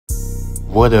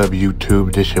What up,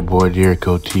 YouTube? This your boy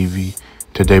Jericho TV.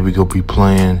 Today we gonna be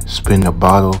playing Spin the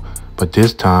Bottle, but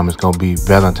this time it's gonna be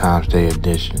Valentine's Day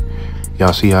edition.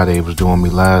 Y'all see how they was doing me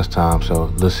last time, so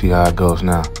let's see how it goes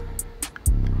now.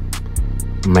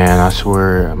 Man, I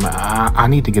swear, man, I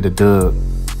need to get a dub.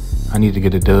 I need to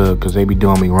get a dub because they be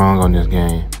doing me wrong on this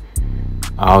game.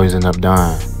 I always end up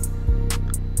dying.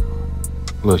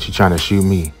 Look, she trying to shoot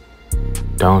me.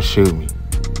 Don't shoot me.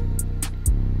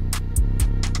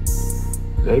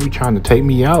 They be trying to take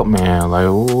me out, man. Like,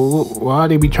 why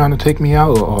they be trying to take me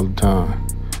out all the time?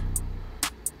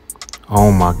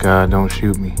 Oh my God, don't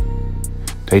shoot me.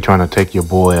 They trying to take your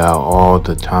boy out all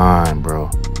the time,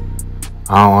 bro.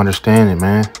 I don't understand it,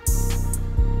 man.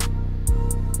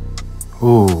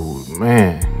 Ooh,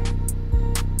 man.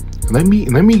 Let me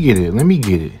get it. Let me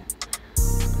get it.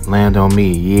 Land on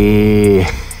me,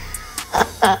 yeah.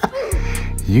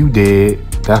 You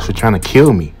did. That's for trying to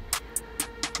kill me.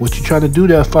 What you try to do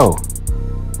that for?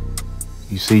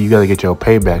 You see, you gotta get your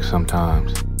payback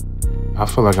sometimes. I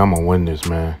feel like I'm gonna win this,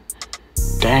 man.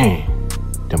 Dang,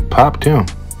 them popped him.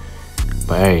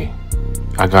 But hey,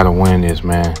 I gotta win this,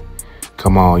 man.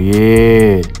 Come on,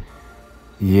 yeah.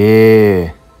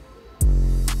 Yeah.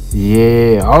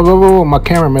 Yeah. Oh, my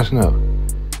camera messing up.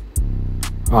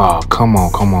 Oh, come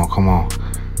on, come on, come on.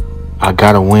 I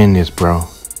gotta win this, bro.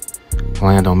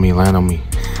 Land on me, land on me.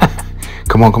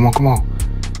 Come on, come on, come on.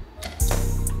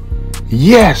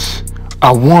 Yes,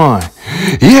 I won.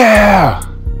 Yeah.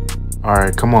 All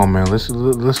right, come on, man. Let's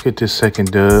get this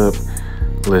second dub.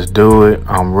 Let's do it.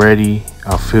 I'm ready.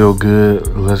 I feel good.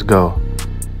 Let's go.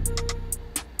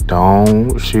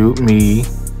 Don't shoot me.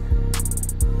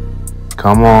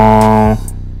 Come on.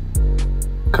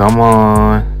 Come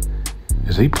on.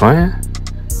 Is he playing?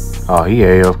 Oh, he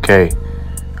AFK.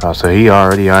 Oh, so he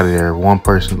already out of there. One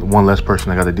less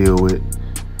person I got to deal with.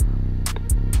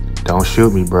 Don't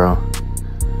shoot me, bro.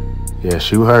 Yeah,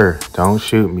 shoot her. Don't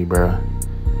shoot me, bro.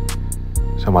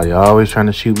 Somebody always trying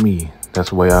to shoot me. That's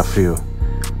the way I feel.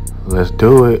 Let's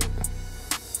do it.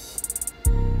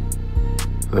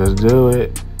 Let's do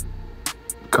it.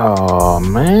 Oh,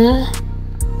 man.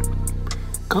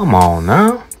 Come on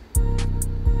now.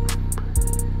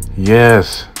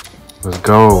 Yes. Let's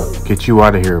go. Get you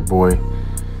out of here, boy.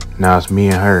 Now it's me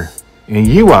and her. And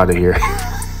you out of here.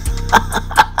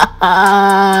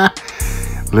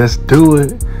 Let's do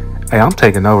it. Hey, I'm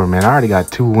taking over, man. I already got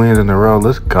 2 wins in a row.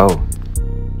 Let's go.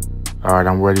 All right,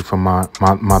 I'm ready for my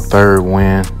third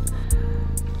win.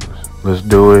 Let's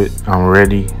do it. I'm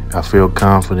ready. I feel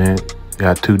confident.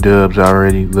 Got 2 dubs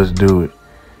already. Let's do it.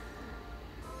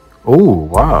 Oh,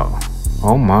 wow.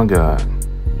 Oh, my God.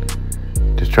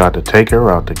 Just tried to take her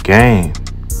out the game.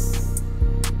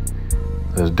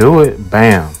 Let's do it.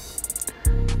 Bam.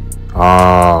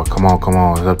 Oh, come on, come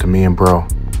on. It's up to me and bro.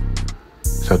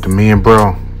 It's up to me and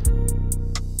bro.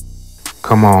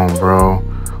 Come on, bro.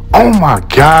 Oh my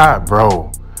God,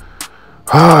 bro.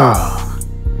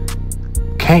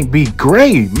 Can't be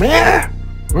great, man.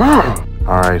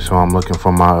 All right, so I'm looking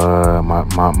for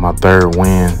my third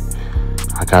win.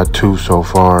 I got 2 so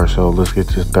far, so let's get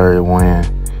this third win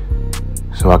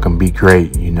so I can be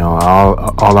great. You know,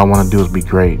 all I want to do is be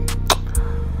great.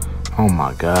 Oh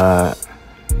my God.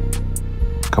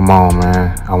 Come on,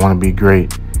 man. I want to be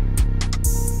great.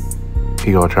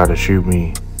 He gonna try to shoot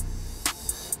me.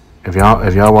 If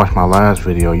y'all watched my last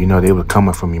video, you know they were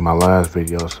coming for me my last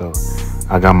video, so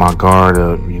I got my guard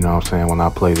up, you know what I'm saying, when I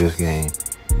play this game.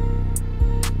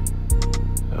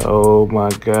 Oh my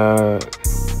God.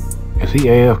 Is he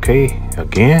AFK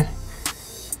again?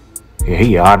 Yeah,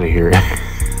 he out of here.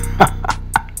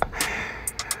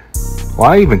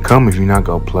 Why even come if you're not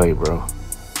gonna play, bro?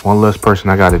 One less person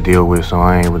I gotta deal with, so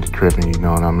I ain't really tripping, you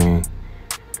know what I mean?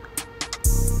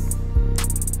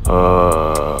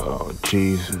 Oh,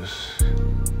 Jesus.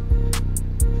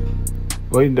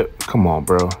 Wait, come on,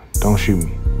 bro. Don't shoot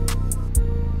me.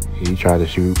 He tried to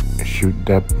shoot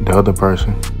the other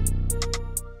person.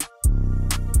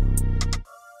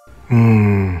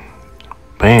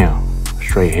 Bam.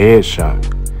 Straight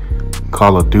headshot.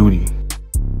 Call of Duty.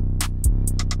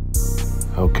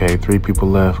 Okay, 3 people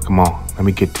left. Come on. Let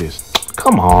me get this.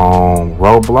 Come on,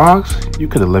 Roblox. You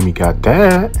could have let me got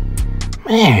that.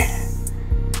 Man.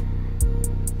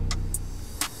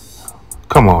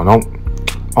 Come on, don't.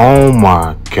 Oh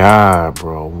my God,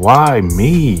 bro. Why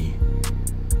me?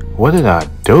 What did I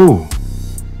do?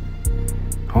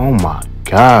 Oh my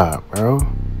God, bro.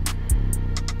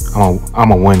 I'm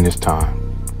gonna win this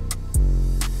time.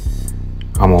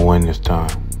 I'm gonna win this time.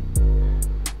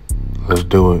 Let's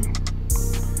do it.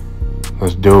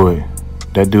 Let's do it.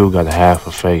 That dude got a half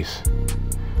a face.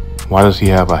 Why does he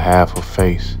have a half a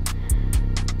face?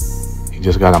 He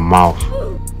just got a mouth.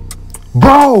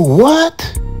 Bro,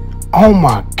 what? Oh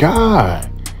my God.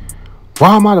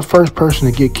 Why am I the first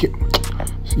person to get killed?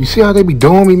 You see how they be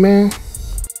doing me, man?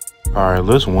 All right,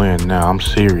 let's win now. I'm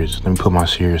serious. Let me put my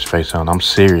serious face on. I'm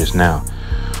serious now.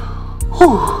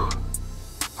 Whew.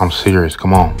 I'm serious.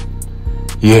 Come on.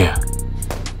 Yeah.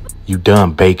 You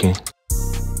done, bacon.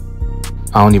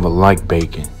 I don't even like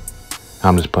bacon.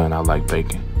 I'm just playing. I like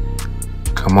bacon.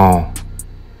 Come on.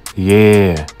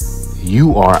 Yeah.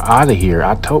 You are out of here.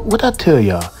 What'd I tell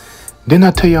y'all? Didn't I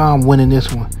tell y'all I'm winning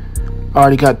this one? I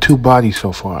already got 2 bodies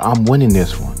so far. I'm winning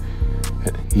this one.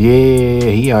 Yeah,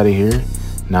 he out of here.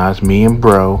 Now it's me and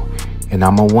bro. And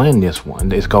I'm gonna win this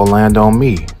one. It's gonna land on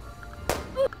me.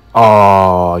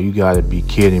 Oh, you gotta be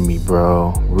kidding me,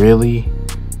 bro. Really?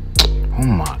 Oh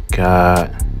my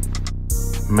God.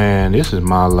 Man, this is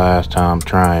my last time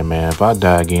trying, man. If I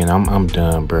die again, I'm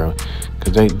done, bro.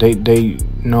 Cause they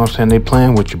you know what I'm saying? They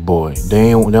playing with your boy.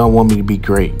 They don't want me to be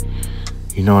great.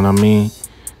 You know what I mean?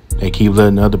 They keep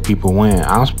letting other people win.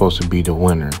 I'm supposed to be the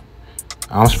winner.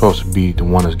 I'm supposed to be the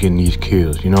one that's getting these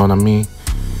kills. You know what I mean?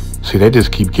 See, they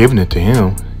just keep giving it to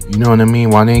him. You know what I mean?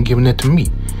 Why they ain't giving it to me?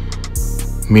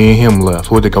 Me and him left.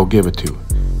 Who'd they go give it to?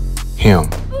 Him.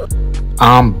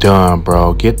 I'm done,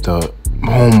 bro.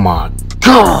 Oh my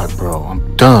God, bro.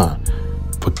 I'm done.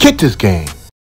 Forget this game.